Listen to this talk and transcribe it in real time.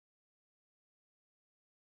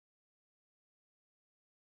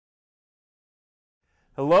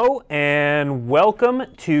Hello and welcome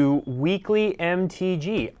to Weekly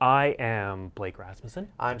MTG. I am Blake Rasmussen.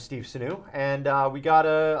 I'm Steve Sanu, and we got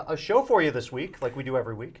a show for you this week, like we do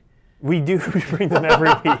every week. We do bring them every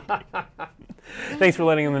week. Thanks for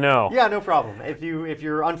letting them know. Yeah, no problem. If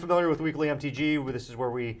you're unfamiliar with Weekly MTG, this is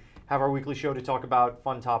where we have our weekly show to talk about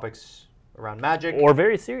fun topics around Magic. Or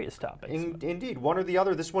very serious topics. Indeed, one or the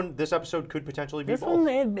other. This episode could potentially be This both.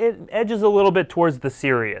 one, it edges a little bit towards the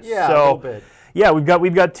serious. Yeah, so, a little bit. Yeah,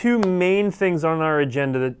 we've got two main things on our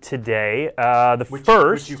agenda today.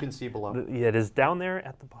 Which you can see below. It is down there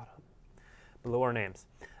at the bottom, below our names.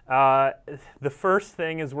 The first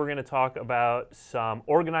thing is we're going to talk about some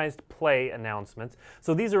organized play announcements.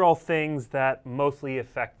 So these are all things that mostly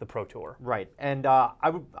affect the Pro Tour. Right, and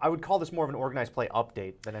I would call this more of an organized play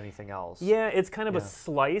update than anything else. Yeah, it's kind of a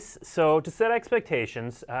slice. So to set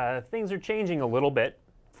expectations, things are changing a little bit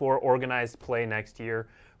for organized play next year.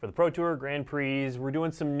 For the Pro Tour, Grand Prix, we're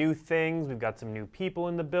doing some new things. We've got some new people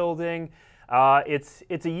in the building. It's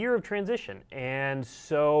a year of transition, and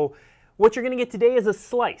so what you're going to get today is a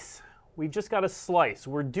slice. We've just got a slice.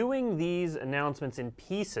 We're doing these announcements in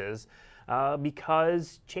pieces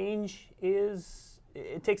because change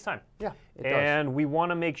it takes time. Yeah, it does. And we want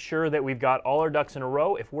to make sure that we've got all our ducks in a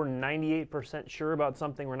row. If we're 98% sure about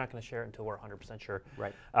something, we're not going to share it until we're 100% sure.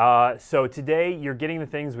 Right. So today you're getting the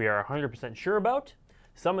things we are 100% sure about.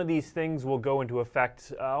 Some of these things will go into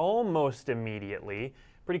effect almost immediately,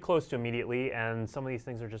 pretty close to immediately, and some of these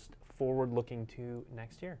things are just forward-looking to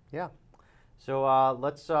next year. Yeah. So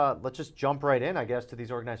let's just jump right in, I guess, to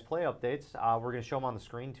these organized play updates. We're going to show them on the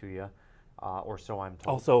screen to you, or so I'm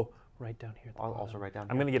told. Also, right down here. Also, right down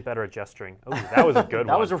here. I'm going to get better at gesturing. Oh, that was a good one.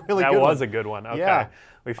 That was a really good one. That was a good one. Okay. Yeah.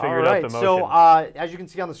 We figured out the motion. So as you can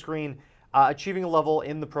see on the screen, achieving a level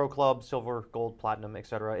in the Pro Club, Silver, Gold, Platinum,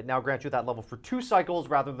 etc., it now grants you that level for 2 cycles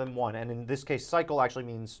rather than 1. And in this case, cycle actually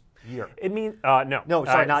means year. It means, no. No,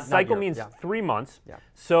 sorry, not cycle year. means Yeah. 3 months. Yeah.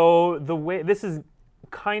 So the way, this is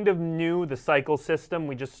kind of new, the cycle system.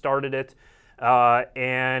 We just started it,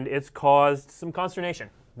 and it's caused some consternation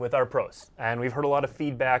with our pros. And we've heard a lot of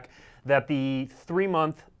feedback that the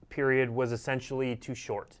 3-month period was essentially too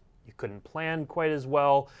short. You couldn't plan quite as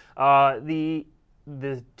well. The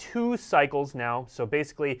 2 cycles now, so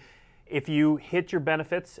basically if you hit your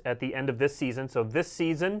benefits at the end of this season, so this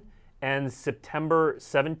season ends September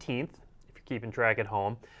 17th, if you're keeping track at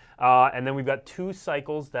home, and then we've got 2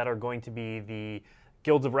 cycles that are going to be the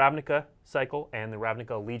Guilds of Ravnica cycle and the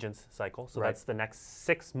Ravnica Allegiance cycle, so that's the next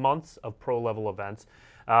 6 months of pro level events.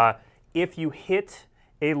 If you hit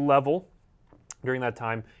a level during that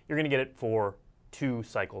time, you're going to get it for 2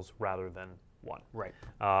 cycles rather than 1. Right.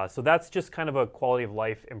 So that's just kind of a quality of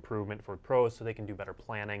life improvement for pros so they can do better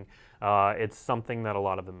planning. It's something that a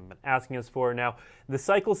lot of them have been asking us for. Now, the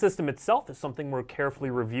cycle system itself is something we're carefully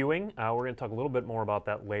reviewing. We're going to talk a little bit more about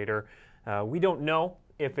that later. We don't know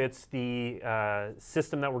if it's the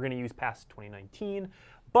system that we're going to use past 2019,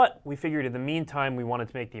 but we figured in the meantime we wanted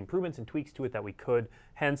to make the improvements and tweaks to it that we could,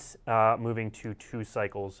 hence moving to 2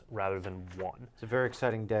 cycles rather than 1. It's a very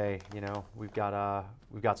exciting day. You know, we've got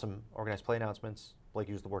some organized play announcements. Blake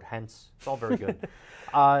used the word hence. It's all very good.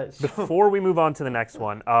 Before we move on to the next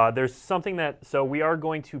one, there's something so we are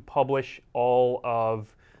going to publish all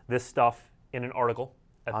of this stuff in an article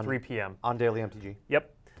at 3 p.m. on Daily MTG.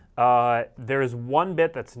 Yep. There's one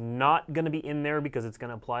bit that's not going to be in there because it's going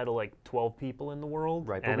to apply to like 12 people in the world.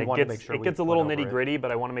 Right, but and we want to make sure it gets a little nitty-gritty,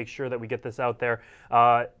 but I want to make sure that we get this out there.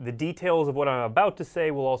 The details of what I'm about to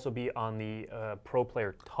say will also be on the Pro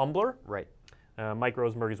Player Tumblr. Right. Mike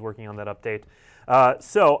Rosenberg is working on that update.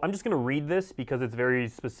 So I'm just going to read this because it's very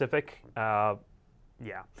specific.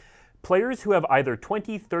 Players who have either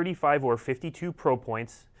 20, 35, or 52 pro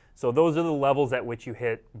points, so those are the levels at which you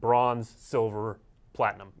hit bronze, silver,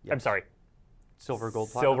 platinum. Yes. I'm sorry. Silver, gold,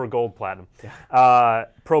 platinum. Silver, gold, platinum. Yeah.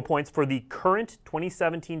 Pro points for the current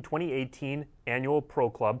 2017-2018 annual Pro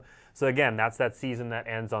Club. So again, that's that season that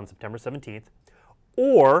ends on September 17th.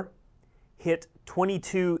 Or hit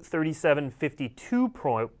 22, 37, 52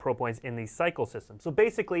 pro points in the cycle system. So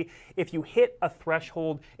basically, if you hit a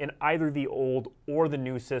threshold in either the old or the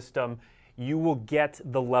new system, you will get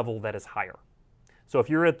the level that is higher. So if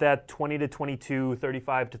you're at that 20 to 22,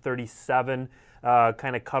 35 to 37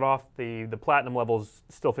 kind of cutoff, the platinum level is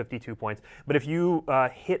still 52 points. But if you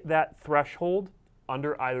hit that threshold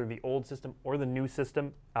under either the old system or the new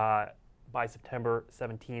system by September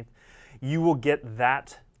 17th, you will get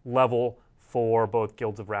that level for both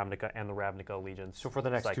Guilds of Ravnica and the Ravnica Allegiance. So for the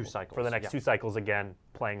next 2 cycles. For the next 2 cycles, again,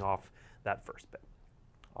 playing off that first bit.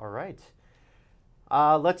 All right.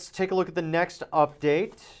 Let's take a look at the next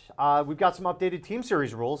update. we've got some updated Team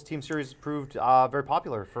Series rules. Team Series proved very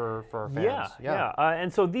popular for our fans. Yeah.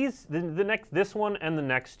 And so this one and the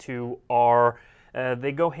next two are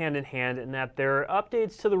they go hand in hand in that they're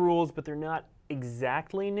updates to the rules, but they're not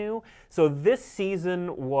exactly new. So this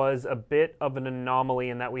season was a bit of an anomaly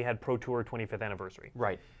in that we had Pro Tour 25th anniversary.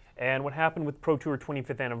 Right. And what happened with Pro Tour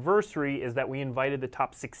 25th anniversary is that we invited the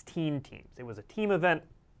top 16 teams. It was a team event,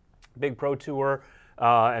 big Pro Tour,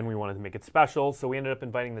 and we wanted to make it special. So we ended up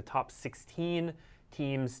inviting the top 16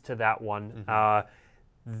 teams to that one.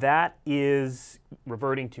 That is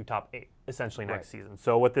reverting to top 8, essentially, next season.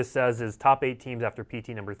 So what this says is top 8 teams after PT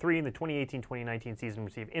number 3 in the 2018-2019 season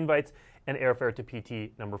receive invites and airfare to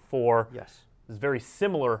PT number 4. Yes. It's very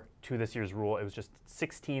similar to this year's rule. It was just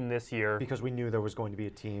 16 this year. Because we knew there was going to be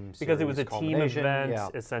a team Because it was a team event, yeah.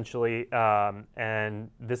 essentially, and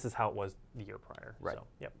this is how it was the year prior. Right. So,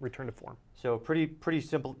 yep, return to form. So pretty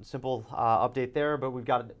simple update there, but we've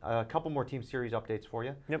got a couple more Team Series updates for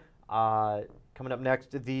you. Yep. Coming up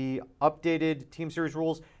next, the updated Team Series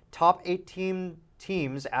rules. Top 8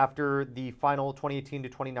 teams after the final 2018 to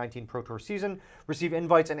 2019 Pro Tour season receive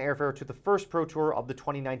invites and airfare to the first Pro Tour of the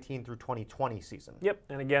 2019 through 2020 season. Yep,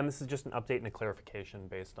 and again, this is just an update and a clarification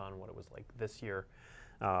based on what it was like this year.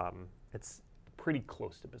 It's pretty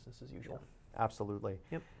close to business as usual. Yeah, absolutely.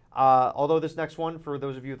 Yep. Although this next one, for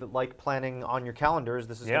those of you that like planning on your calendars,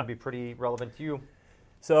 this is going to be pretty relevant to you.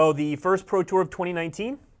 So the first Pro Tour of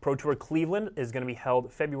 2019, Pro Tour Cleveland, is going to be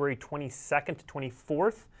held February 22nd to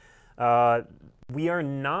 24th. We are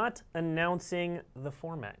not announcing the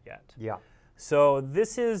format yet. Yeah. So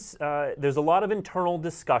this is, there's a lot of internal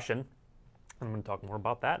discussion. I'm going to talk more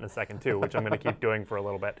about that in a second too, which I'm going to keep doing for a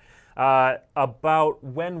little bit, about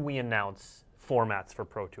when we announce formats for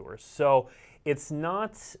Pro Tours. So it's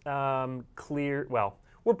not clear, well,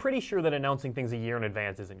 we're pretty sure that announcing things a year in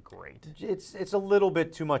advance isn't great. It's a little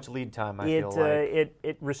bit too much lead time, I feel like.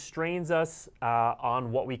 It restrains us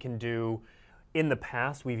on what we can do. In the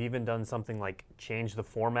past, we've even done something like change the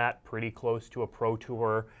format pretty close to a Pro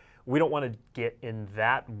Tour. We don't want to get in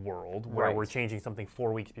that world where we're changing something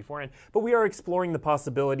 4 weeks beforehand. But we are exploring the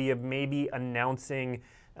possibility of maybe announcing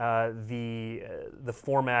the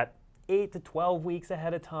format 8 to 12 weeks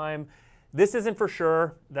ahead of time. This isn't for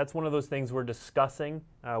sure. That's one of those things we're discussing.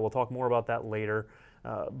 We'll talk more about that later.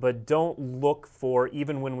 But don't look for,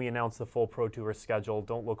 even when we announce the full Pro Tour schedule,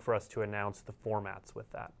 don't look for us to announce the formats with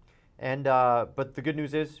that. And but the good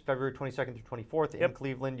news is February 22nd through 24th in Yep.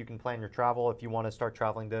 Cleveland, you can plan your travel if you want to start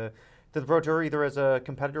traveling to the Pro Tour either as a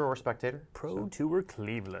competitor or spectator. Pro Tour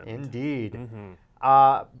Cleveland. Indeed. Mm-hmm.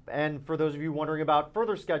 And for those of you wondering about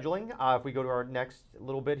further scheduling, if we go to our next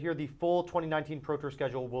little bit here, the full 2019 Pro Tour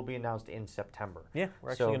schedule will be announced in September. Yeah,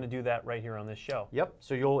 we're actually going to do that right here on this show. Yep.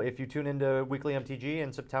 So if you tune into Weekly MTG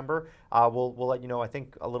in September, we'll let you know. I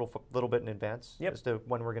think a little bit in advance as to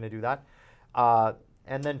when we're going to do that.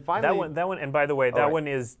 And then finally, that one. And by the way, that one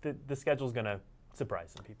is the schedule's going to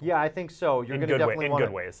surprise some people. Yeah, I think so. You're going to definitely in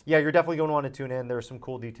good ways. Yeah, you're definitely going to want to tune in. There's some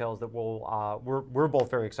cool details that we're both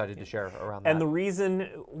very excited to share around that. And the reason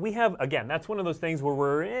we have, again, that's one of those things where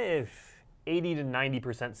we're 80 to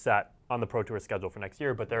 90% set on the Pro Tour schedule for next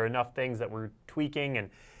year, but there are enough things that we're tweaking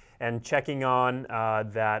and checking on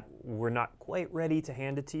that we're not quite ready to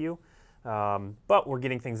hand it to you. But we're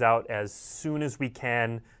getting things out as soon as we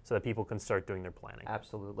can so that people can start doing their planning.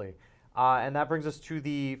 Absolutely. And that brings us to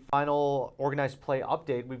the final organized play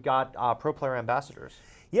update. We've got Pro Player Ambassadors.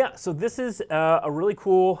 Yeah, so this is a really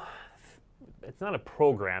cool, it's not a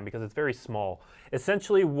program because it's very small.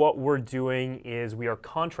 Essentially what we're doing is we are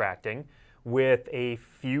contracting with a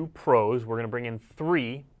few pros. We're going to bring in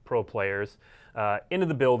 3 pro players into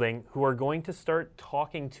the building who are going to start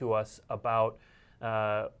talking to us about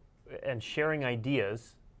and sharing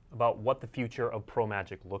ideas about what the future of Pro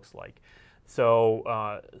Magic looks like. So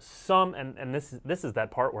and this is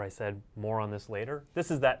that part where I said more on this later.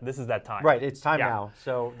 This is that time. Right, it's time now.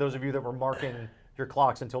 So those of you that were marking your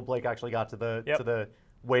clocks until Blake actually got to the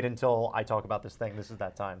wait until I talk about this thing, this is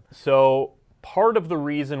that time. So part of the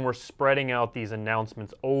reason we're spreading out these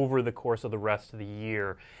announcements over the course of the rest of the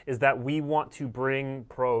year is that we want to bring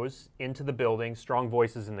pros into the building, strong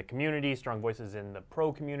voices in the community, strong voices in the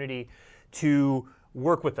pro community, to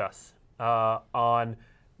work with us on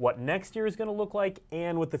what next year is going to look like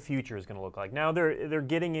and what the future is going to look like. Now they're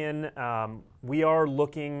getting in.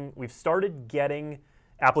 We've started getting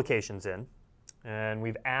applications in, and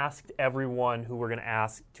we've asked everyone who we're going to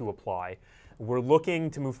ask to apply. We're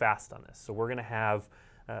looking to move fast on this, so we're going to have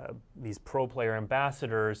these Pro Player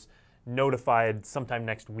Ambassadors notified sometime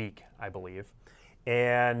next week, I believe,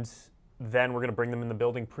 and then we're going to bring them in the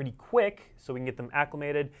building pretty quick so we can get them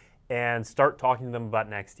acclimated. and start talking to them about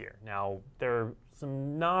next year. Now, there are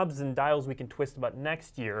some knobs and dials we can twist about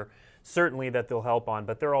next year, certainly that they'll help on,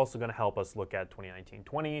 but they're also going to help us look at 2019,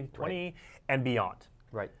 2020, Right. and beyond.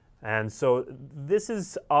 Right. And so this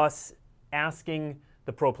is us asking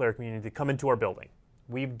the pro player community to come into our building.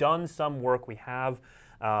 We've done some work. We have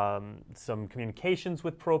some communications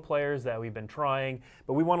with pro players that we've been trying,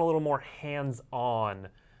 but we want a little more hands-on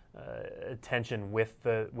attention with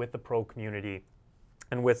the pro community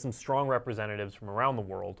and with some strong representatives from around the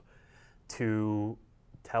world to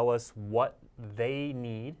tell us what they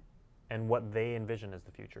need and what they envision as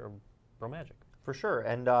the future of Pro Magic. For sure,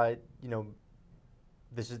 and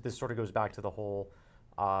this sort of goes back to the whole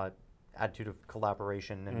attitude of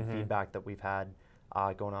collaboration and feedback that we've had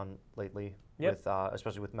going on lately, with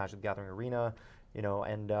especially with Magic the Gathering Arena,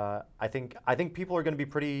 and I think people are going to be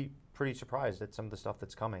pretty surprised at some of the stuff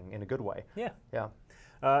that's coming in a good way. Yeah. Yeah.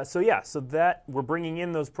 So that we're bringing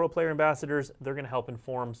in those pro player ambassadors. They're going to help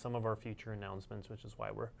inform some of our future announcements, which is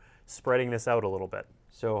why we're spreading this out a little bit.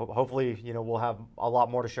 So hopefully, we'll have a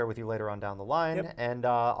lot more to share with you later on down the line, and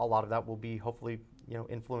a lot of that will be hopefully,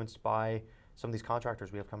 influenced by some of these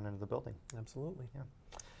contractors we have coming into the building. Absolutely. Yeah.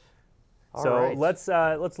 So right. let's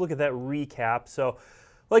look at that recap. So,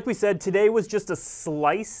 like we said, today was just a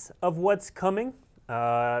slice of what's coming.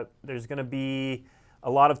 There's going to be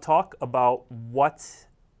a lot of talk about what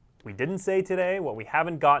we didn't say today, what we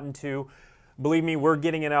haven't gotten to. Believe me, we're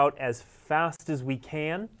getting it out as fast as we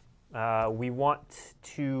can. We want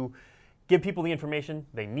to give people the information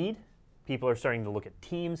they need. People are starting to look at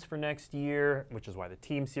teams for next year, which is why the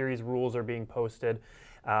team series rules are being posted.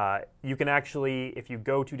 You can actually, if you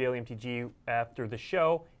go to Daily MTG after the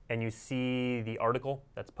show and you see the article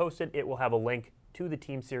that's posted, it will have a link to the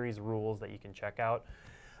team series rules that you can check out.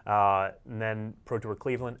 And then Pro Tour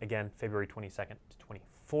Cleveland, again, February 22nd to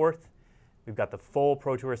 24th. We've got the full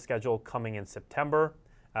Pro Tour schedule coming in September.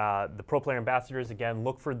 The Pro Player Ambassadors, again,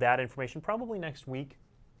 look for that information probably next week.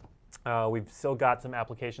 We've still got some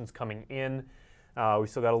applications coming in. We've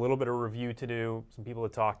still got a little bit of review to do, some people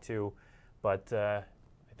to talk to, but I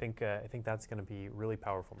think that's going to be really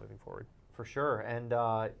powerful moving forward. For sure, and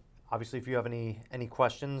obviously, if you have any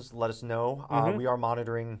questions, let us know. We are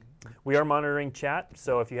monitoring. We are monitoring chat,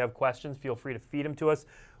 so if you have questions, feel free to feed them to us.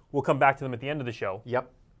 We'll come back to them at the end of the show. Yep.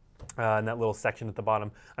 In that little section at the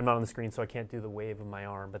bottom. I'm not on the screen, so I can't do the wave of my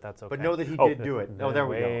arm, but that's okay. But know that he did do it. Oh, there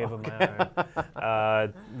we go. Wave of my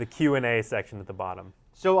arm. The Q&A section at the bottom.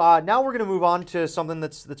 So now we're going to move on to something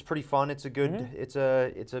that's pretty fun. It's a good. It's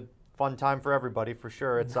a fun time for everybody, for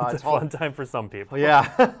sure. It's a fun time for some people.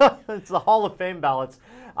 Yeah. It's the Hall of Fame ballots.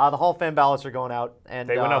 The Hall of Fame ballots are going out, and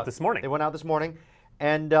they went out this morning. They went out this morning.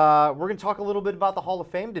 And we're going to talk a little bit about the Hall of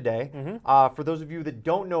Fame today. For those of you that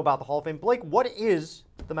don't know about the Hall of Fame, Blake, what is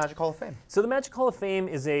the Magic Hall of Fame? So the Magic Hall of Fame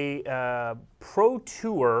is a Pro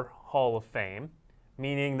Tour Hall of Fame,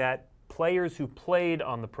 meaning that players who played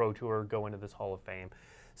on the Pro Tour go into this Hall of Fame.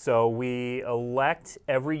 So we elect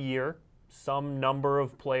every year some number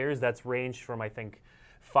of players that's ranged from, I think,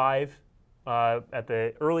 5 at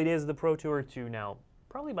the early days of the Pro Tour to now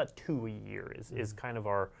probably about 2 a year is kind of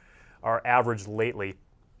our average lately.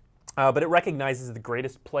 But it recognizes the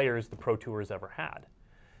greatest players the Pro Tour has ever had.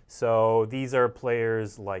 So these are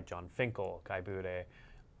players like John Finkel, Kai Bude,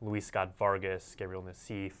 Luis Scott Vargas, Gabriel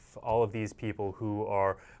Nassif. All of these people who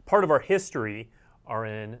are part of our history are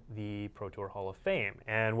in the Pro Tour Hall of Fame.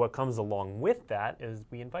 And what comes along with that is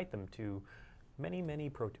we invite them to many, many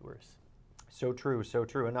Pro Tours. So true, so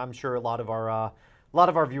true. And I'm sure a lot of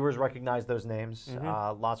our viewers recognize those names,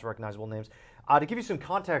 lots of recognizable names. To give you some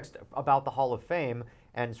context about the Hall of Fame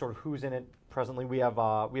and sort of who's in it presently, we have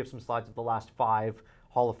some slides of the last 5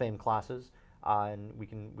 Hall of Fame classes, and we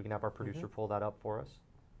can have our producer pull that up for us.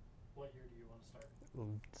 What year do you want to start?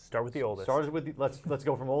 Start with the oldest. Let's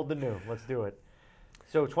go from old to new. Let's do it.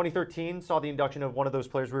 So 2013 saw the induction of one of those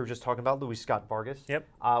players we were just talking about, Luis Scott Vargas. Yep.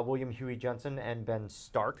 William Huey Jensen and Ben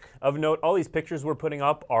Stark. Of note, all these pictures we're putting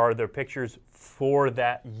up are their pictures for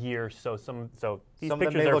that year. So these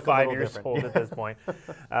pictures are 5 years old at this point.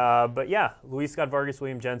 But yeah, Luis Scott Vargas,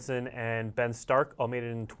 William Jensen, and Ben Stark all made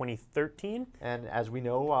it in 2013. And as we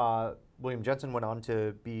know, William Jensen went on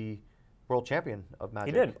to be world champion of Magic.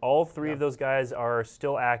 He did. All 3 of those guys are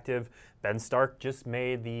still active. Ben Stark just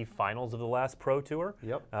made the finals of the last Pro Tour.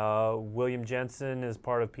 Yep. William Jensen is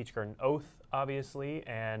part of Peach Garden Oath, obviously,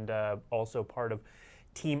 and also part of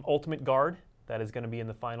Team Ultimate Guard. That is going to be in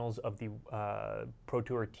the finals of the Pro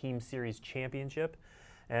Tour Team Series Championship.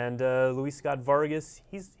 And Luis Scott Vargas,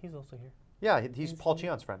 he's also here. Yeah, he's Paul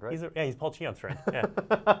Cheon's friend, right? He's Paul Cheon's friend. Yeah.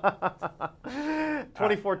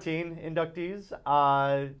 2014 inductees.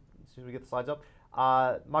 As soon as we get the slides up.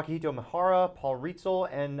 Makihito Mihara, Paul Rietzel,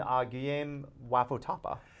 and Guillaume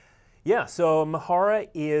Wafotapa. Yeah, so Mihara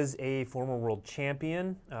is a former world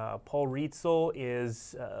champion. Paul Rietzel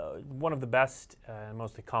is one of the best and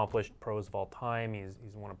most accomplished pros of all time.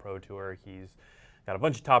 He's won a pro tour. He's got a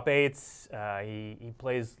bunch of top eights. He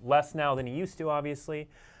plays less now than he used to, obviously.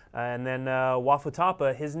 And then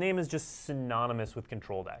Wafotapa, his name is just synonymous with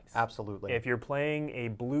control decks. Absolutely. If you're playing a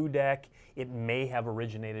blue deck, it may have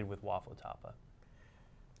originated with Wafotapa.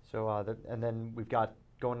 So, and then we've got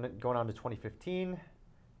going on to 2015.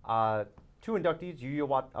 Two inductees, two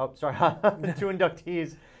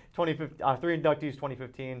inductees, 3 inductees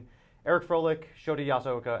 2015. Eric Froelich, Shota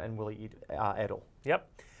Yasuoka, and Willie Edel. Yep.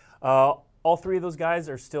 All 3 of those guys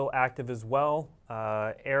are still active as well.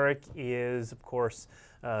 Eric is, of course,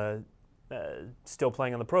 still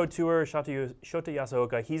playing on the Pro Tour. Shota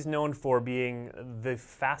Yasuoka, he's known for being the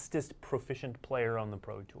fastest proficient player on the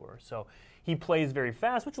Pro Tour. So he plays very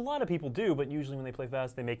fast, which a lot of people do, but usually when they play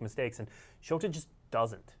fast, they make mistakes. And Shota just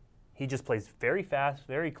doesn't. He just plays very fast,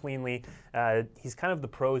 very cleanly. He's kind of the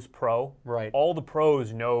pros pro. Right. All the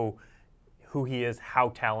pros know who he is, how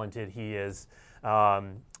talented he is.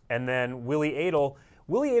 And then Willie Edel.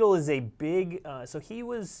 Willie Edel is a big, so he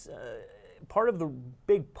was part of the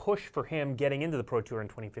big push for him getting into the Pro Tour in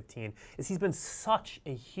 2015 is he's been such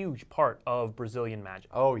a huge part of Brazilian Magic.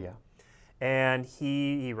 Oh, yeah. And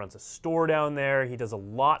he runs a store down there. He does a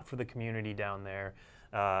lot for the community down there.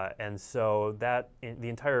 And so the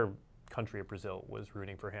entire country of Brazil was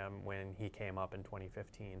rooting for him when he came up in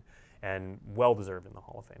 2015 and well-deserved in the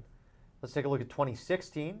Hall of Fame. Let's take a look at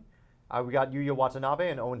 2016. We got Yuya Watanabe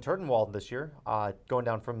and Owen Turtenwald this year, going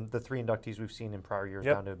down from the 3 inductees we've seen in prior years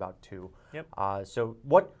down to about 2. Yep. So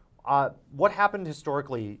what happened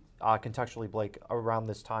historically, contextually, Blake, around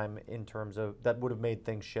this time in terms of that would have made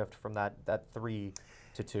things shift from that 3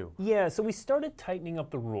 to 2? Yeah, so we started tightening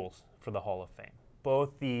up the rules for the Hall of Fame,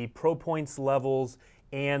 both the pro points levels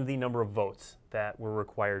and the number of votes that were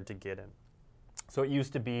required to get in. So it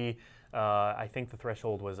used to be, I think the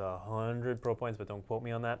threshold was 100 pro points, but don't quote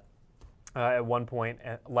me on that. At one point,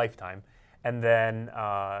 lifetime, and then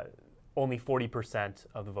only 40%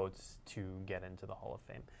 of the votes to get into the Hall of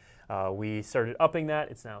Fame. We started upping that.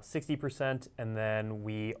 It's now 60%, and then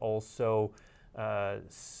we also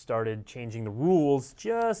started changing the rules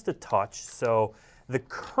just a touch. So the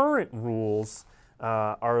current rules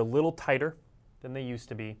are a little tighter than they used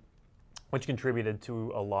to be, which contributed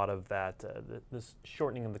to a lot of that, this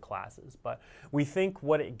shortening of the classes. But we think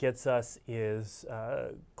what it gets us is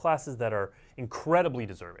classes that are incredibly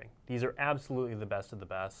deserving. These are absolutely the best of the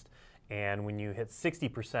best. And when you hit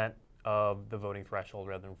 60% of the voting threshold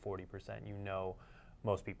rather than 40%, you know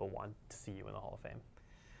most people want to see you in the Hall of Fame.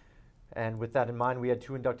 And with that in mind, we had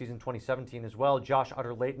 2 inductees in 2017 as well. Josh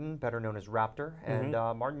Utter-Layton, better known as Raptor, and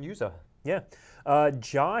Martin Yuza. Yeah.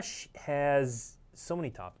 Josh has so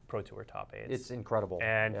many Pro Tour top 8s. It's incredible.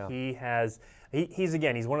 And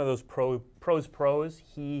he's one of those pros.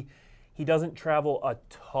 He doesn't travel a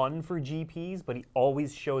ton for GPs, but he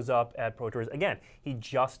always shows up at Pro Tours. Again, he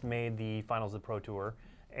just made the finals of the Pro Tour,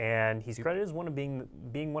 and he's credited as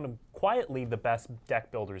being one of quietly the best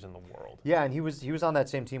deck builders in the world. Yeah, and he was on that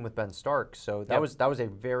same team with Ben Stark, so that was a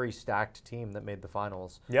very stacked team that made the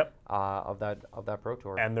finals. Yep. Of that Pro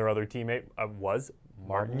Tour. And their other teammate was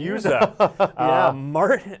Martin Yuza.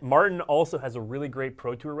 Yeah. Martin also has a really great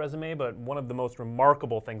Pro Tour resume, but one of the most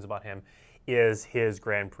remarkable things about him is his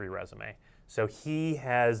Grand Prix resume. So he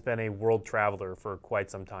has been a world traveler for quite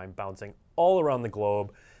some time, bouncing all around the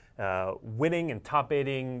globe, winning and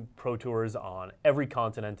top-8ing Pro Tours on every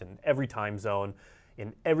continent and every time zone,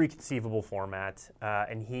 in every conceivable format.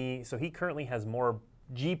 And he currently has more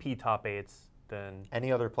GP top 8s than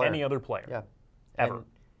any other player. Yeah. Ever.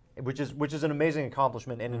 Which is an amazing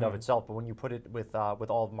accomplishment in and of itself. But when you put it with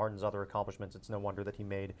all of Martin's other accomplishments, it's no wonder that he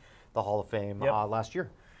made the Hall of Fame last year.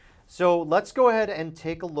 So let's go ahead and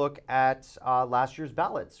take a look at last year's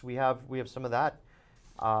ballots. We have some of that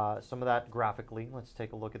graphically. Let's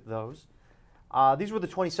take a look at those. These were the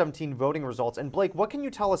 2017 voting results. And Blake, what can you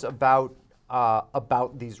tell us about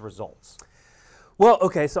these results? Well,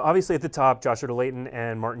 okay, so obviously at the top, Josh Utter-Layton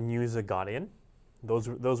and Martin Yuza got in. Those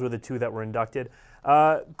were the 2 that were inducted.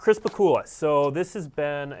 Chris Pikula. So this has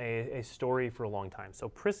been a story for a long time. So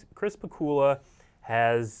Chris Pikula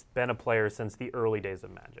has been a player since the early days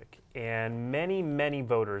of Magic. And many, many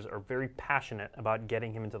voters are very passionate about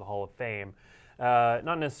getting him into the Hall of Fame.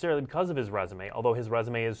 Not necessarily because of his resume, although his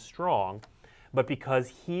resume is strong, but because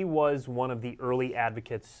he was one of the early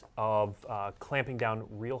advocates of clamping down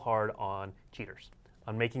real hard on cheaters,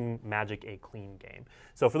 on making Magic a clean game.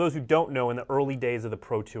 So for those who don't know, in the early days of the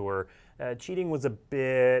Pro Tour, cheating was a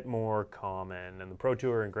bit more common. In the Pro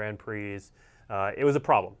Tour and Grand Prix, it was a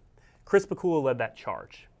problem. Chris Pikula led that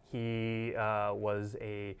charge. He was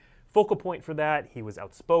a focal point for that. He was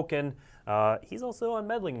outspoken. He's also on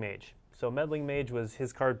Meddling Mage. So Meddling Mage was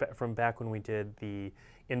his card from back when we did the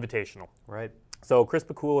Invitational. Right. So Chris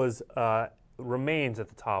Pikula's remains at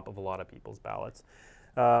the top of a lot of people's ballots.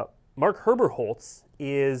 Mark Herberholz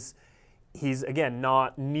he's again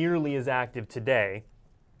not nearly as active today.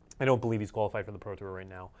 I don't believe he's qualified for the Pro Tour right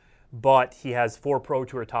now, but he has 4 Pro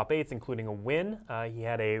Tour top 8s, including a win. He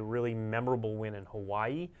had a really memorable win in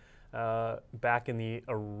Hawaii back in the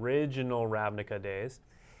original Ravnica days,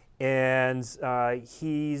 and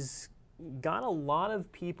he's got a lot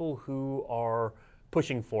of people who are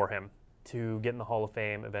pushing for him to get in the Hall of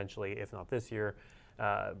Fame eventually, if not this year,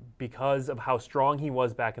 because of how strong he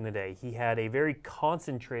was back in the day. He had a very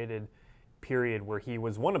concentrated period where he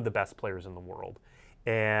was one of the best players in the world,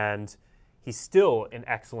 and he's still an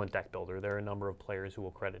excellent deck builder. There are a number of players who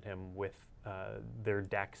will credit him with their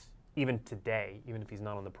decks even today, even if he's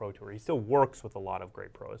not on the Pro Tour. He still works with a lot of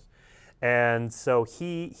great pros. And so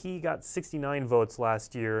he got 69 votes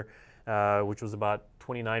last year, which was about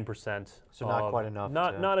 29%. So not quite enough.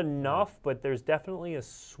 Not enough, but there's definitely a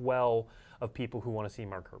swell of people who want to see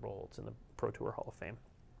Mark Herberholz in the Pro Tour Hall of Fame.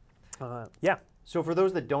 Yeah. So for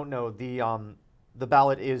those that don't know, the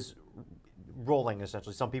ballot is rolling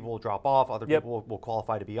essentially. Some people will drop off, other people will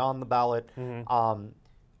qualify to be on the ballot.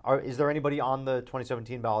 Is there anybody on the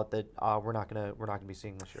 2017 ballot that we're not gonna be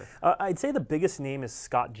seeing this year? I'd say the biggest name is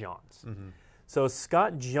Scott Johns. So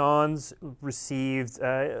Scott Johns received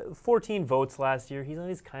 14 votes last year. He's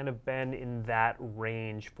always kind of been in that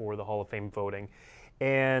range for the Hall of Fame voting.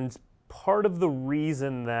 And part of the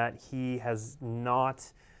reason that he has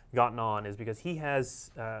not gotten on is because he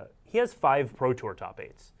has 5 Pro Tour top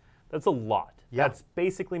 8s. That's a lot. Yeah. That's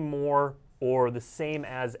basically more or the same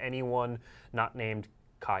as anyone not named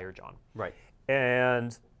Kai or John. Right.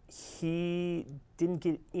 And he didn't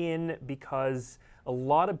get in because a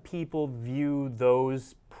lot of people view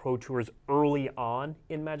those Pro Tours early on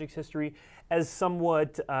in Magic's history as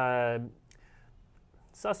somewhat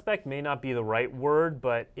suspect may not be the right word,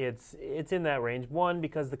 but it's in that range. One,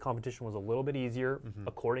 because the competition was a little bit easier,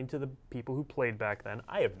 according to the people who played back then.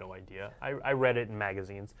 I have no idea. I read it in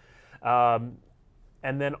magazines. And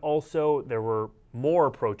then also there were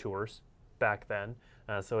more Pro Tours back then.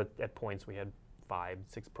 So at points we had 5,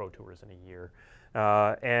 6 Pro Tours in a year.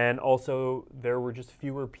 And also there were just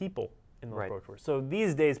fewer people in those Pro Tours. So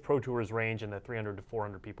these days Pro Tours range in the 300 to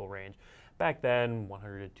 400 people range. Back then,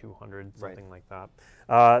 100 to 200, something like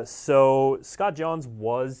that. So Scott Johns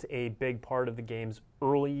was a big part of the game's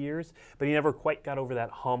early years, but he never quite got over that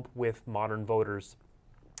hump with modern voters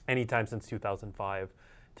anytime since 2005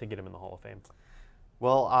 to get him in the Hall of Fame.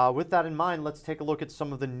 Well, with that in mind, let's take a look at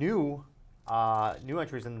some of the new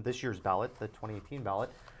entries in this year's ballot, the 2018 ballot.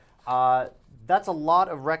 That's a lot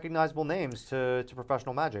of recognizable names to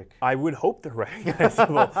professional Magic. I would hope they're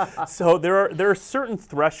recognizable. So there are certain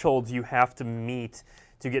thresholds you have to meet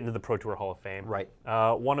to get into the Pro Tour Hall of Fame. Right.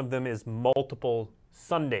 One of them is multiple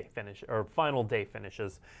Sunday finish or final day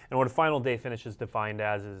finishes. And what a final day finish is defined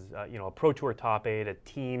as is a Pro Tour top 8, a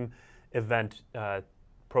team event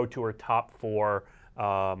Pro Tour top 4.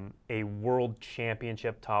 A World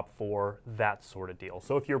Championship top 4, that sort of deal.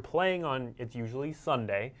 So if you're playing on, it's usually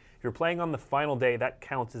Sunday. If you're playing on the final day, that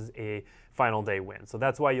counts as a final day win. So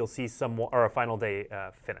that's why you'll see or a final day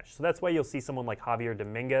finish. So that's why you'll see someone like Javier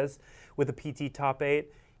Dominguez with a PT top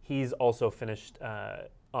 8. He's also finished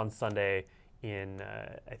on Sunday in,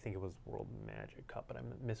 I think it was World Magic Cup, but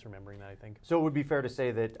I'm misremembering that, I think. So it would be fair to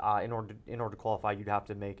say that in order to qualify, you'd have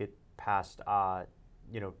to make it past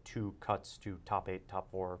 2 cuts to top 8,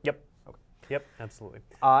 top 4. Yep. Okay. Yep, absolutely.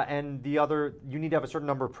 And the other, you need to have a certain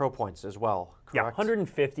number of pro points as well, correct? Yeah,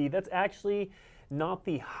 150. That's actually not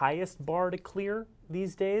the highest bar to clear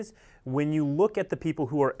these days. When you look at the people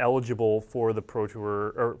who are eligible for the Pro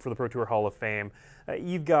Tour or for the Pro Tour Hall of Fame,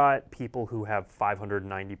 you've got people who have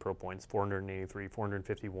 590 pro points, 483,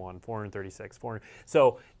 451, 436, 400.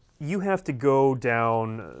 So you have to go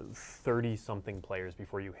down 30-something players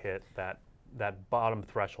before you hit that bottom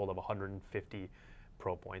threshold of 150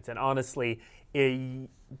 pro points. And honestly, you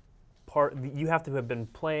have to have been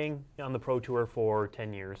playing on the Pro Tour for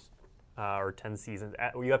 10 years or 10 seasons.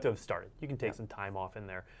 You have to have started. You can take some time off in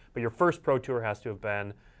there. But your first Pro Tour has to have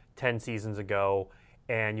been 10 seasons ago,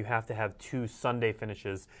 and you have to have 2 Sunday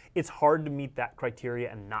finishes. It's hard to meet that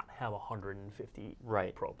criteria and not have 150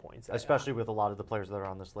 pro points. Especially with a lot of the players that are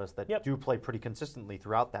on this list that do play pretty consistently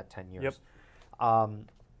throughout that 10 years.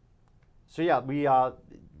 So yeah, we have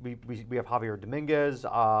Javier Dominguez.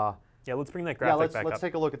 Yeah, let's bring that Yeah, graphic back let's up.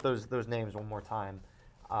 take a look at those names one more time.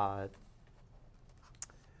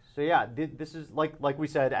 So yeah, this is like we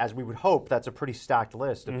said, as we would hope, that's a pretty stacked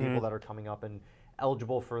list of people that are coming up and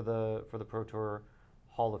eligible for the Pro Tour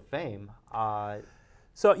Hall of Fame.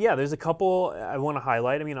 So yeah, there's a couple I want to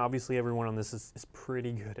highlight. I mean, obviously everyone on this is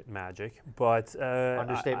pretty good at Magic, but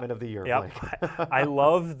Understatement of the year, Yep, Blake. I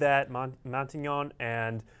love that Montignon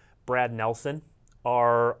and Brad Nelson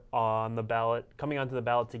are on the ballot, coming onto the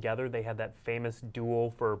ballot together. They had that famous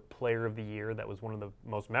duel for Player of the Year. That was one of the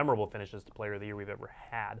most memorable finishes to Player of the Year we've ever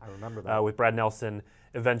had. I remember that. With Brad Nelson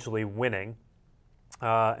eventually winning.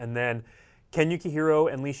 And then Ken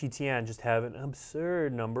Yukihiro and Li Shitian just have an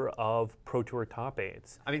absurd number of Pro Tour top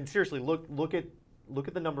 8s. I mean, seriously, look at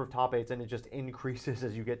the number of top 8s, and it just increases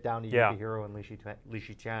as you get down to Yeah. Yukihiro and Li Shitian.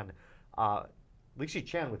 Li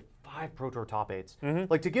Shitian with 5 Pro Tour top 8s. Mm-hmm.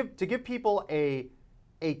 Like to give people a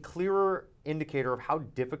clearer indicator of how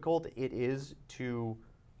difficult it is to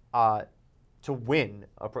win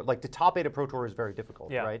like the top 8 of Pro Tour is very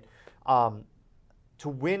difficult, Yeah. right? To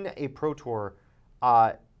win a Pro Tour,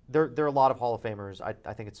 there are a lot of Hall of Famers.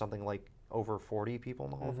 I think it's something like over 40 people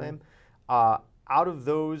in the Hall of Fame. Out of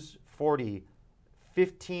those 40,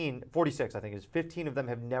 46 I think is 15 of them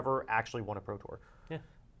have never actually won a Pro Tour.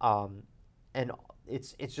 Yeah. And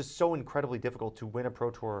it's just so incredibly difficult to win a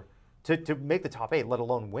Pro Tour, to make the top 8, let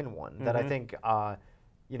alone win one. That I think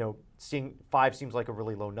seeing 5 seems like a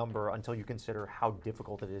really low number until you consider how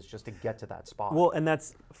difficult it is just to get to that spot. Well, and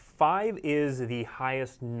that's 5 is the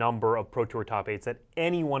highest number of Pro Tour top 8s that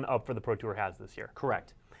anyone up for the Pro Tour has this year.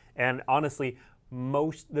 Correct. And honestly,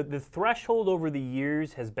 the threshold over the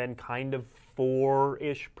years has been kind of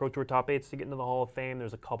 4-ish Pro Tour top 8s to get into the Hall of Fame.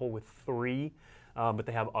 There's a couple with 3, but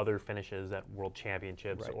they have other finishes at World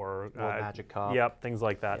Championships or World Magic Cup. Yep, things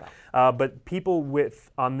like that. Yeah. But people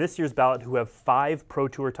on this year's ballot who have 5 Pro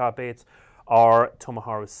Tour top 8s are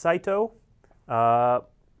Tomoharu Saito.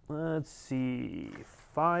 Let's see,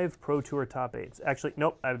 5 Pro Tour top 8s. Actually,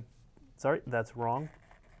 nope. Sorry, that's wrong.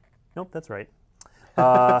 Nope, that's right.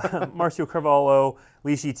 Marcio Carvalho,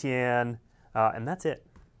 Li Shitian, and that's it.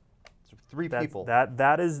 So 3 people.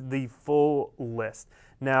 That is the full list.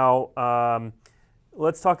 Now,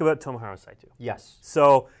 let's talk about Tomoharu Saito. Yes.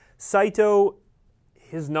 So Saito,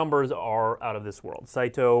 his numbers are out of this world.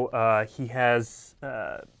 Saito, he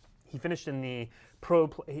finished in the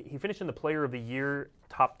Player of the Year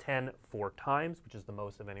top 10 4 times, which is the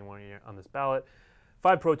most of anyone on this ballot.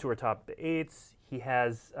 5 Pro Tour top 8s. He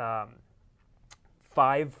has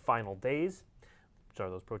 5 final days, which are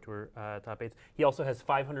those Pro Tour top 8s. He also has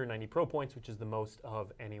 590 Pro points, which is the most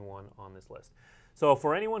of anyone on this list. So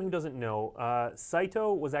for anyone who doesn't know,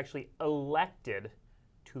 Saito was actually elected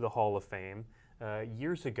to the Hall of Fame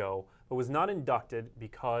years ago, but was not inducted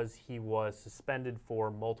because he was suspended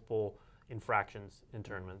for multiple infractions in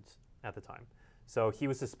tournaments at the time. So he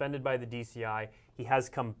was suspended by the DCI. He has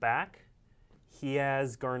come back. He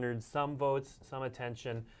has garnered some votes, some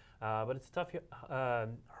attention, but it's a tough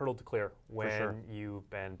hurdle to clear when you've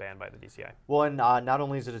been banned by the DCI. Well, and not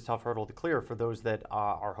only is it a tough hurdle to clear for those that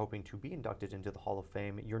are hoping to be inducted into the Hall of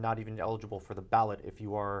Fame, you're not even eligible for the ballot if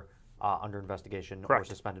you are under investigation or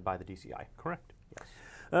suspended by the DCI. Correct.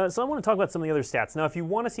 Yes. So I want to talk about some of the other stats. Now, if you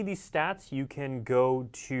want to see these stats, you can go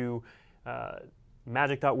to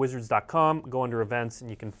magic.wizards.com, go under events, and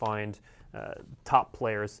you can find top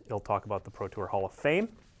players. It'll talk about the Pro Tour Hall of Fame.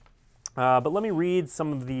 But let me read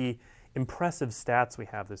some of the impressive stats we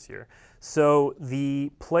have this year. So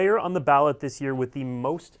the player on the ballot this year with the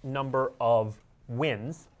most number of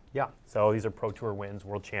wins. Yeah. So these are Pro Tour wins,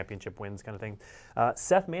 World Championship wins kind of thing.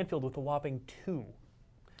 Seth Manfield with a whopping 2.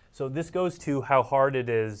 So this goes to how hard it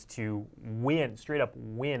is to win, straight up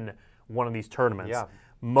win one of these tournaments. Yeah.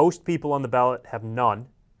 Most people on the ballot have none.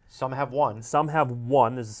 Some have 1. Some have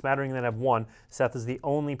 1. There's a smattering that have 1. Seth is the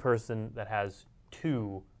only person that has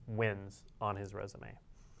 2 wins on his resume.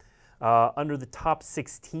 Under the top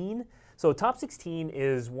 16, so top 16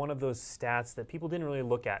 is one of those stats that people didn't really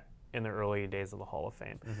look at in the early days of the Hall of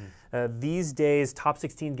Fame. These days, top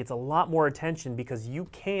 16 gets a lot more attention because you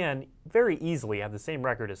can very easily have the same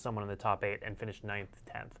record as someone in the top 8 and finish 9th,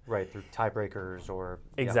 10th. Right, through tiebreakers or...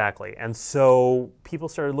 Exactly. And so people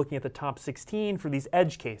started looking at the top 16 for these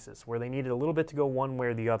edge cases where they needed a little bit to go one way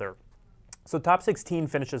or the other. So top 16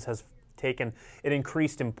 finishes has taken an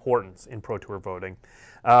increased importance in Pro Tour voting.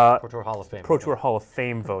 Pro Tour Hall of Fame. Pro Tour Hall of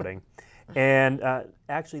Fame voting. And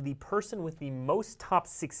actually, the person with the most top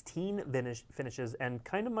 16 finishes, and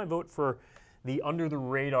kind of my vote for the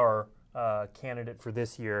under-the-radar candidate for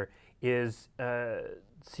this year, is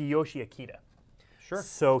Tsuyoshi Akita. Sure.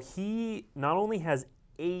 So he not only has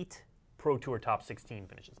 8 Pro Tour top 16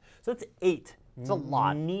 finishes. So that's 8. It's a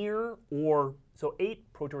lot. So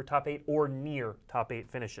 8 Pro Tour top 8 or near top 8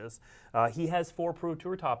 finishes. He has 4 Pro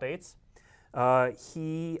Tour top 8s.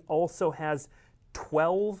 He also has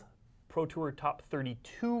 12 Pro Tour top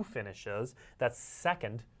 32 finishes. That's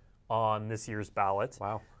second on this year's ballot.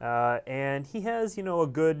 Wow. And he has, a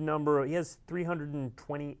good number. He has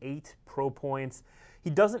 328 pro points. He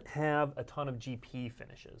doesn't have a ton of GP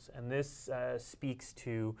finishes, and this speaks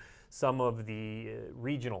to some of the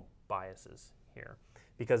regional biases here.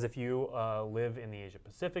 Because if you live in the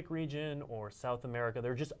Asia-Pacific region or South America,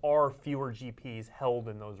 there just are fewer GPs held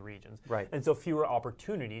in those regions. Right. And so fewer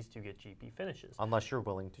opportunities to get GP finishes. Unless you're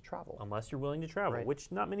willing to travel. Unless you're willing to travel, Right.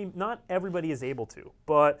 which not everybody is able to.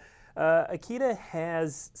 But Akita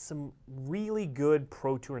has some really good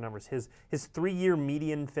Pro Tour numbers. His 3-year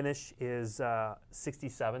median finish is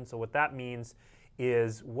 67. So what that means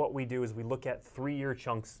is what we do is we look at 3-year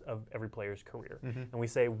chunks of every player's career. And we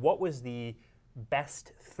say, what was the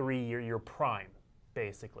best 3-year, your prime,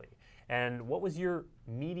 basically? And what was your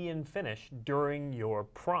median finish during your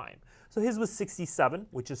prime? So his was 67,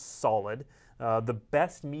 which is solid. The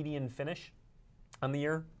best median finish on the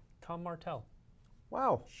year, Tom Martell.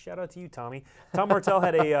 Wow. Shout out to you, Tommy. Tom Martell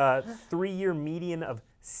had a 3-year median of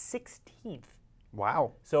 16th.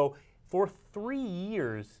 Wow. So for 3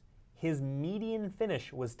 years, his median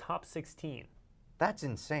finish was top 16. That's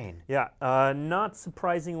insane. Yeah, not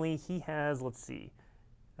surprisingly, he has,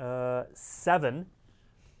 7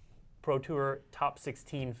 Pro Tour top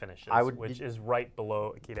 16 finishes, which is right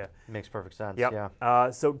below Akita. Makes perfect sense. Yep.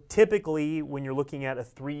 Yeah. So typically, when you're looking at a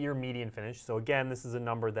 3-year median finish, so again, this is a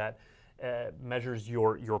number that measures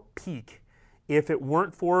your peak. If it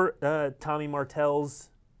weren't for Tommy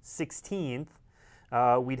Martell's 16th,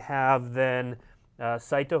 we'd have then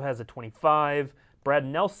Saito has a 25. Brad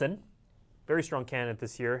Nelson, very strong candidate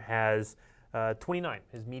this year, has 29.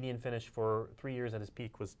 His median finish for 3 years at his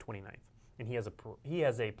peak was 29th, and he has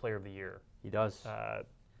a Player of the Year He does.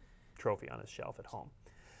 trophy on his shelf at home.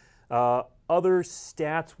 Other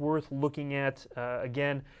stats worth looking at,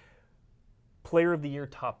 again, Player of the Year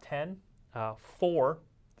top 10, 4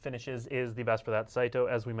 finishes is the best for that. Saito,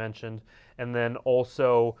 as we mentioned, and then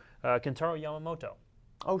also Kentaro Yamamoto.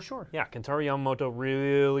 Oh, sure. Yeah, Kentaro Yamamoto,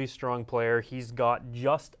 really strong player. He's got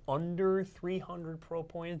just under 300 pro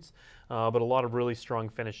points, but a lot of really strong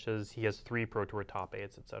finishes. He has 3 Pro Tour top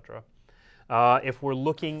 8s, etc. If we're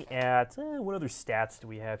looking at, what other stats do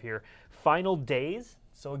we have here? Final days.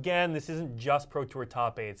 So again, this isn't just Pro Tour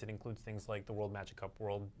top 8s. It includes things like the World Magic Cup,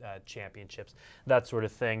 World Championships, that sort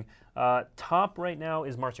of thing. Top right now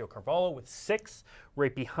is Marcio Carvalho with 6.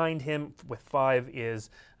 Right behind him with 5 is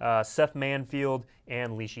Seth Manfield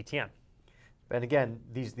and Li Shitian. And again,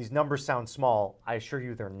 these numbers sound small. I assure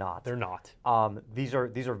you they're not. They're not. These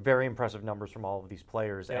are very impressive numbers from all of these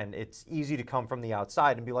players, Yep. and it's easy to come from the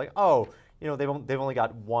outside and be like, oh, they've only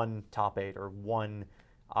got 1 top 8 or 1.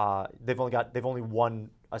 They've only won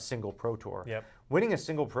a single Pro Tour. Yep. Winning a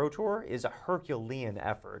single Pro Tour is a Herculean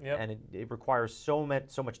effort, Yep. and it requires so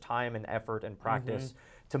much time and effort and practice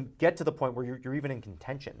to get to the point where you're even in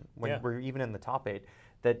contention, where you're even in the top 8.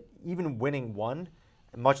 That even winning 1,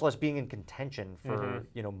 much less being in contention for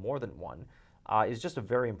more than 1, is just a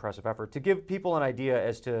very impressive effort. To give people an idea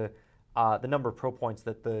as to the number of pro points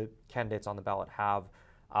that the candidates on the ballot have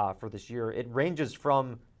for this year, it ranges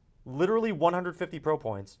from literally 150 pro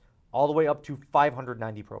points all the way up to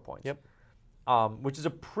 590 pro points. Yep. Which is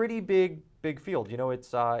a pretty big field.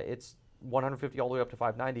 It's 150 all the way up to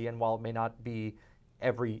 590, and while it may not be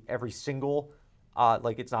every single,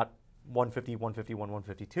 it's not 150, 150,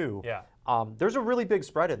 152. Yeah. There's a really big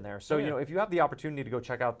spread in there. So Yeah. if you have the opportunity to go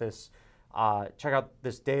check out this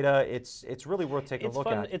data, it's really worth taking a look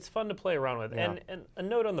at. It's fun to play around with. Yeah. And a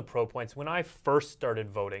note on the pro points, when I first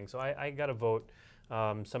started voting, so I got a vote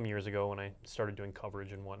some years ago when I started doing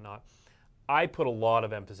coverage and whatnot, I put a lot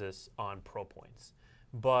of emphasis on pro points.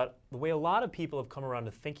 But the way a lot of people have come around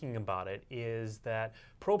to thinking about it is that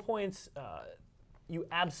pro points, you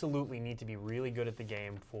absolutely need to be really good at the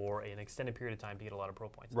game for an extended period of time to get a lot of pro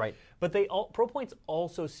points. Right. But pro points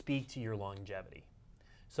also speak to your longevity.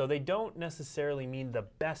 So they don't necessarily mean the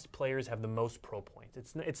best players have the most pro points.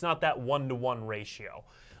 It's not that 1-to-1 ratio.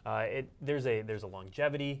 There's a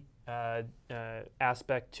longevity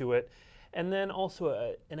aspect to it, and then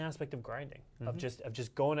also an aspect of grinding, of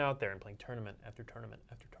just going out there and playing tournament after tournament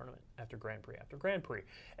after tournament after Grand Prix after Grand Prix.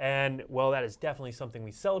 And while that is definitely something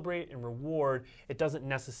we celebrate and reward, it doesn't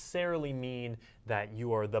necessarily mean that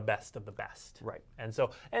you are the best of the best. Right. And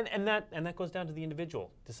so and that goes down to the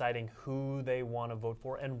individual deciding who they want to vote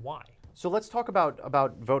for and why. So let's talk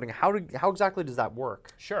about voting. How exactly does that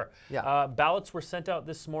work? Sure. Yeah. Ballots were sent out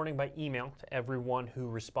this morning by email to everyone who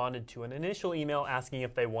responded to an initial email asking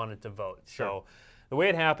if they wanted to vote. Sure. So the way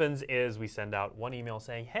it happens is we send out one email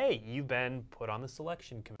saying, hey, you've been put on the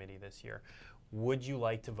selection committee this year. Would you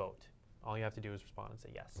like to vote? All you have to do is respond and say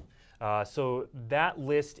yes. So that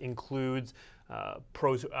list includes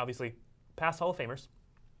pros, obviously, past Hall of Famers.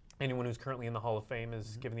 Anyone who's currently in the Hall of Fame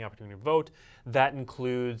is given the opportunity to vote. That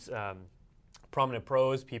includes prominent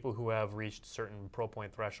pros, people who have reached certain pro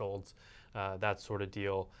point thresholds, that sort of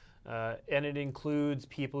deal. And it includes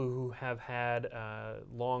people who have had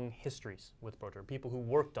long histories with Pro Tour, people who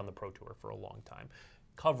worked on the Pro Tour for a long time.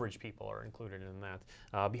 Coverage people are included in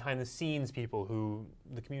that. Behind the scenes people who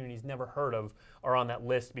the community's never heard of are on that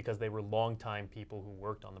list because they were longtime people who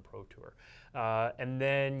worked on the Pro Tour. And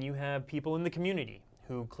then you have people in the community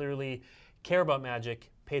who clearly care about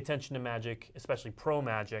Magic, pay attention to Magic, especially pro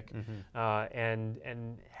Magic,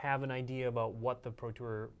 and have an idea about what the Pro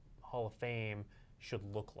Tour Hall of Fame should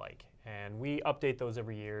look like. And we update those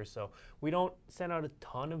every year, so we don't send out a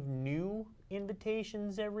ton of new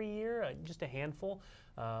invitations every year, just a handful.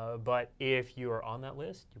 But if you are on that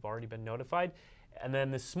list, you've already been notified. And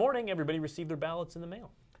then this morning, everybody received their ballots in the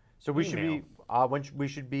mail. So we should be we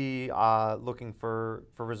should be looking for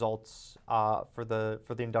results for the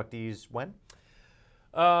inductees when?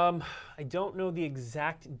 I don't know the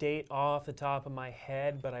exact date off the top of my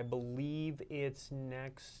head, but I believe it's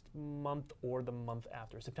next month or the month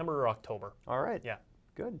after, September or October. All right. Yeah.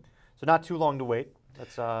 Good. So not too long to wait.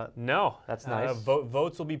 That's no. That's nice.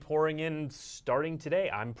 Votes will be pouring in starting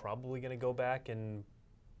today. I'm probably going to go back and,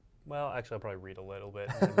 well, actually, I'll probably read a little bit,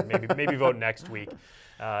 and maybe vote next week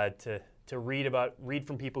to read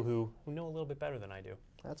from people who know a little bit better than I do.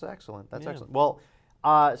 That's excellent. That's Yeah. excellent. Well,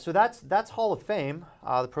 so that's Hall of Fame,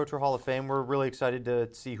 the Pro Tour Hall of Fame. We're really excited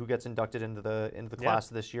to see who gets inducted into the class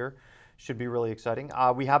this year. Should be really exciting.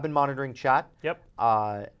 We have been monitoring chat. Yep.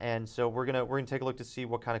 And so we're gonna take a look to see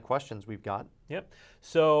what kind of questions we've got. Yep.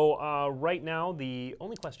 So right now, the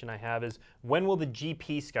only question I have is when will the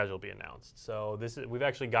GP schedule be announced? So we've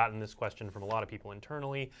actually gotten this question from a lot of people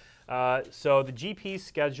internally. So the GP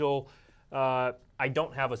schedule, I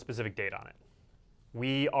don't have a specific date on it.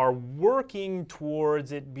 We are working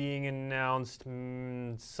towards it being announced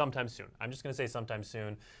sometime soon. I'm just going to say sometime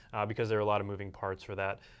soon because there are a lot of moving parts for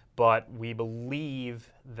that. But we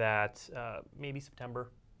believe that maybe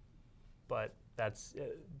September, but that's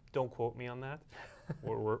don't quote me on that.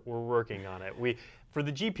 We're working on it. For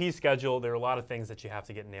the GP schedule, there are a lot of things that you have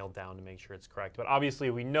to get nailed down to make sure it's correct. But obviously,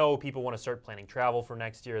 we know people want to start planning travel for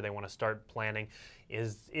next year. They want to start planning,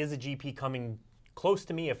 is a GP coming close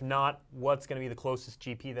to me? If not, what's going to be the closest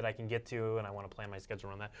GP that I can get to? And I want to plan my schedule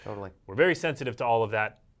around that. Totally. We're very sensitive to all of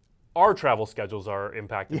that. Our travel schedules are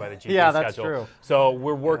impacted by the GP yeah, schedule. that's true. So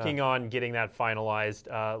we're working on getting that finalized.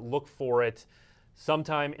 Look for it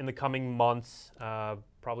sometime in the coming months,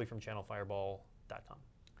 probably from channelfireball.com.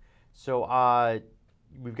 So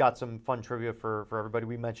we've got some fun trivia for everybody.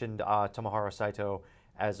 We mentioned Tomohiro Saito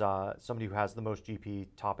as somebody who has the most GP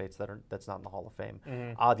top 8s that's not in the Hall of Fame.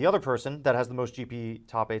 The other person that has the most GP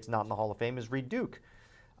top 8s not in the Hall of Fame is Reed Duke.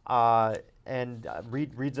 And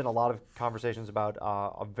Reed's in a lot of conversations about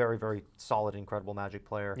a very, very solid, incredible Magic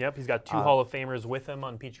player. Yep, he's got two Hall of Famers with him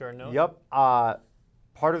on PGR Note. Yep.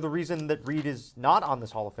 Part of the reason that Reed is not on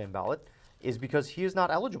this Hall of Fame ballot is because he is not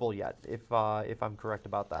eligible yet, if I'm correct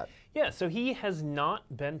about that. Yeah, so he has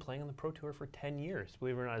not been playing on the Pro Tour for 10 years,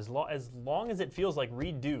 believe it or not. As long as it feels like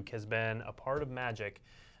Reed Duke has been a part of Magic,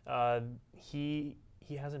 he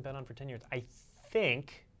hasn't been on for 10 years. I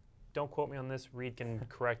think, don't quote me on this, Reed can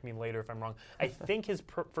correct me later if I'm wrong, I think his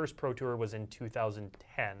first Pro Tour was in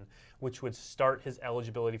 2010, which would start his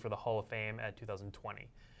eligibility for the Hall of Fame at 2020.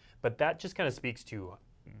 But that just kind of speaks to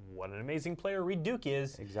what an amazing player Reed Duke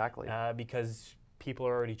is. Exactly. Because people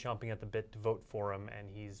are already chomping at the bit to vote for him, and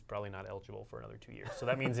he's probably not eligible for another 2 years. So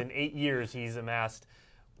that means in 8 years he's amassed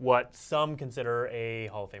what some consider a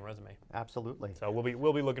Hall of Fame resume. Absolutely. So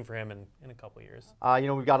we'll be looking for him in a couple of years.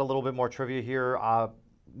 We've got a little bit more trivia here.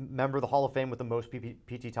 Member of the Hall of Fame with the most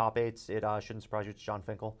PT top 8s. It shouldn't surprise you. It's John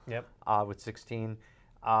Finkel. Yep. With 16.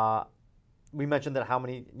 We mentioned that how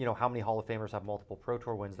many Hall of Famers have multiple Pro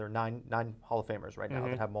Tour wins. There are nine Hall of Famers right now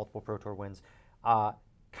that have multiple Pro Tour wins.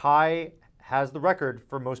 Kai has the record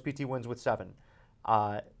for most PT wins with 7.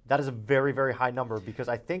 That is a very, very high number because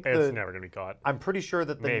I think it's never going to be caught. I'm pretty sure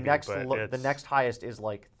that the next highest is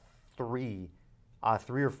like 3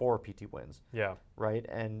 or 4 PT wins. Yeah. Right,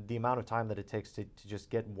 and the amount of time that it takes to just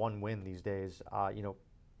get one win these days.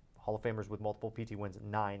 Hall of Famers with multiple PT wins,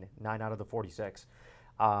 9 out of the 46.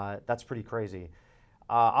 That's pretty crazy.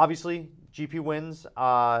 Obviously, GP wins.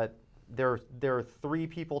 There are 3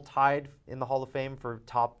 people tied in the Hall of Fame for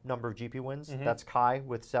top number of GP wins. That's Kai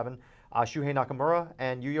with 7. Shuhei Nakamura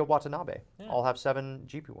and Yuya Watanabe all have 7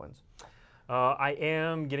 GP wins. I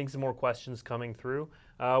am getting some more questions coming through.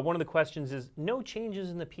 One of the questions is, no changes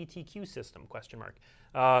in the PTQ system, question mark.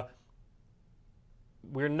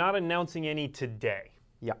 We're not announcing any today.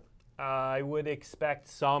 Yeah. I would expect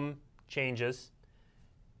some changes.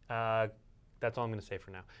 That's all I'm going to say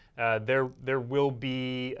for now. There will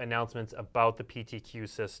be announcements about the PTQ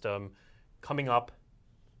system coming up.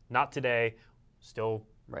 Not today. Still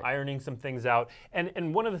ironing some things out.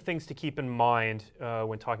 And one of the things to keep in mind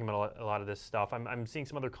when talking about a lot of this stuff, I'm seeing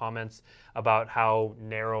some other comments about how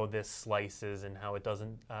narrow this slice is and how it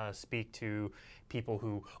doesn't speak to people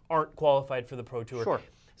who aren't qualified for the Pro Tour. Sure.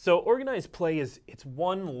 So organized play it's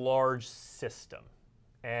one large system.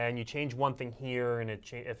 And you change one thing here, and it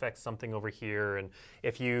affects something over here. And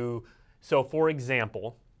so for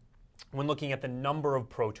example, when looking at the number of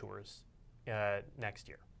Pro Tours next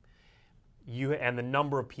year, and the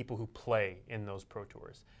number of people who play in those Pro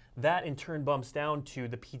Tours, that in turn bumps down to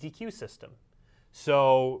the PTQ system.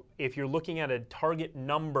 So if you're looking at a target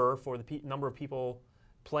number for the number of people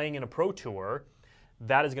playing in a Pro Tour,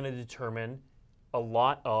 that is going to determine a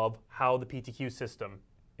lot of how the PTQ system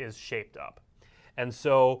is shaped up. And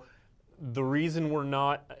so the reason we're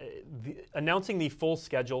not announcing the full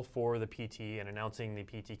schedule for the PT and announcing the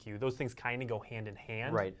PTQ, those things kind of go hand in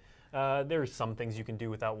hand. Right. There are some things you can do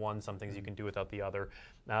without one, some things you can do without the other.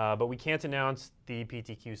 But we can't announce the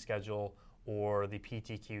PTQ schedule or the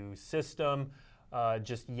PTQ system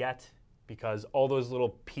just yet because all those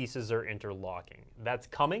little pieces are interlocking. That's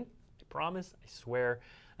coming, I promise, I swear.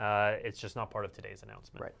 It's just not part of today's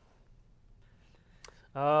announcement. Right.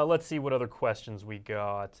 Let's see what other questions we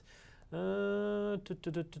got. Again,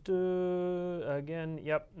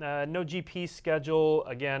 yep, no GP schedule.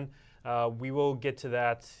 Again, we will get to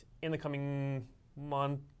that in the coming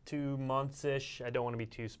month, 2 months-ish. I don't want to be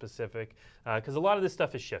too specific because a lot of this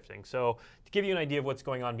stuff is shifting. So to give you an idea of what's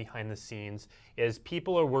going on behind the scenes is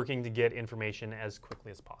people are working to get information as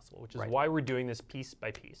quickly as possible, which is why we're doing this piece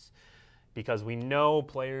by piece. Because we know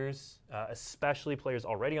players, especially players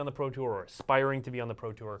already on the Pro Tour or aspiring to be on the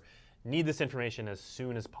Pro Tour, need this information as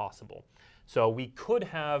soon as possible. So we could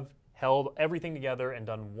have held everything together and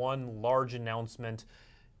done one large announcement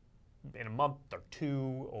in a month or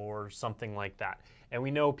 2 or something like that. And we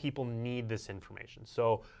know people need this information.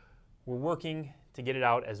 So we're working to get it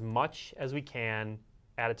out as much as we can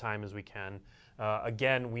at a time as we can.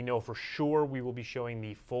 Again, we know for sure we will be showing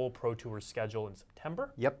the full Pro Tour schedule in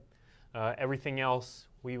September. Yep. Everything else,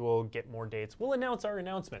 we will get more dates. We'll announce our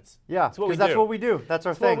announcements. Yeah, because that's what we do. That's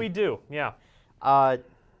our thing. That's what we do, yeah.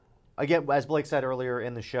 Again, as Blake said earlier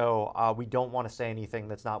in the show, we don't want to say anything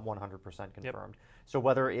that's not 100% confirmed. Yep. So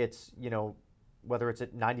whether it's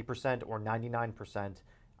at 90% or 99%,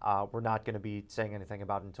 we're not going to be saying anything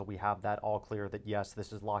about it until we have that all clear that yes,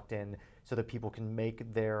 this is locked in, so that people can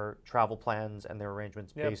make their travel plans and their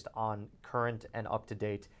arrangements based on current and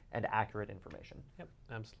up-to-date and accurate information. Yep,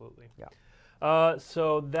 absolutely. Yeah.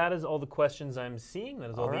 So that is all the questions I'm seeing.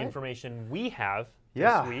 That is all the information we have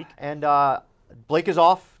this week. And Blake is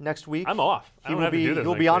off next week. I'm off. I don't have to do this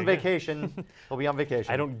He'll next be on week. vacation. He'll be on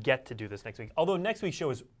vacation. I don't get to do this next week. Although next week's show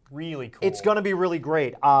is really cool. It's going to be really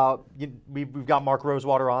great. We've got Mark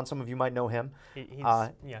Rosewater on. Some of you might know him. He's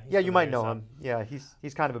you might know him. Yeah,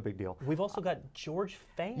 he's kind of a big deal. We've also got George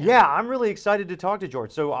Fan. Yeah, I'm really excited to talk to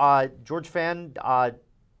George. So George Fan,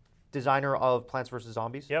 designer of Plants vs.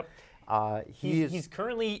 Zombies. Yep. He's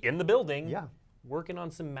currently in the building. Yeah. Working on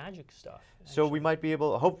some magic stuff. So we might be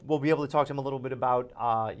able. We'll be able to talk to him a little bit about,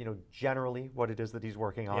 generally what it is that he's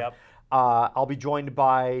working on. Yep. I'll be joined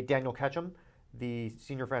by Daniel Ketchum, the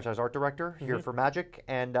senior franchise art director here for Magic,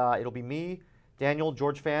 and it'll be me, Daniel,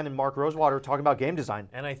 George Fan, and Mark Rosewater talking about game design.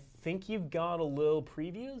 And I think you've got a little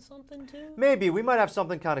preview of something too. Maybe we might have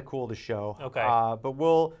something kind of cool to show. Okay. But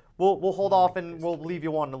we'll hold off and we'll leave you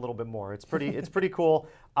wanting a little bit more. It's pretty cool.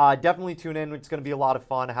 Definitely tune in. It's going to be a lot of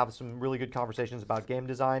fun. Have some really good conversations about game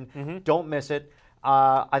design. Don't miss it.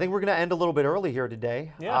 I think we're going to end a little bit early here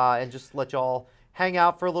today. Yeah. And just let y'all hang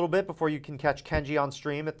out for a little bit before you can catch Kenji on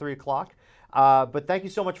stream at 3 o'clock. But thank you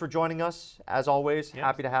so much for joining us. As always,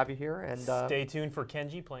 happy to have you here. And stay tuned for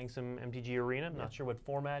Kenji playing some MTG Arena. I'm not sure what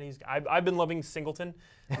format he's. I've been loving Singleton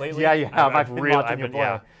lately. Yeah, you have. I've been watching you play.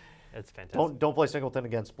 Yeah, it's fantastic. Don't play Singleton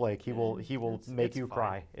against Blake. He will make you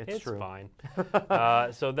cry. It's true. Fine.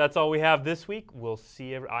 So that's all we have this week. We'll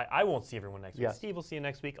see. I won't see everyone next week. Yeah. Steve will see you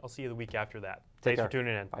next week. I'll see you the week after that. Take Thanks care. for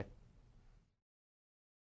tuning in. Bye.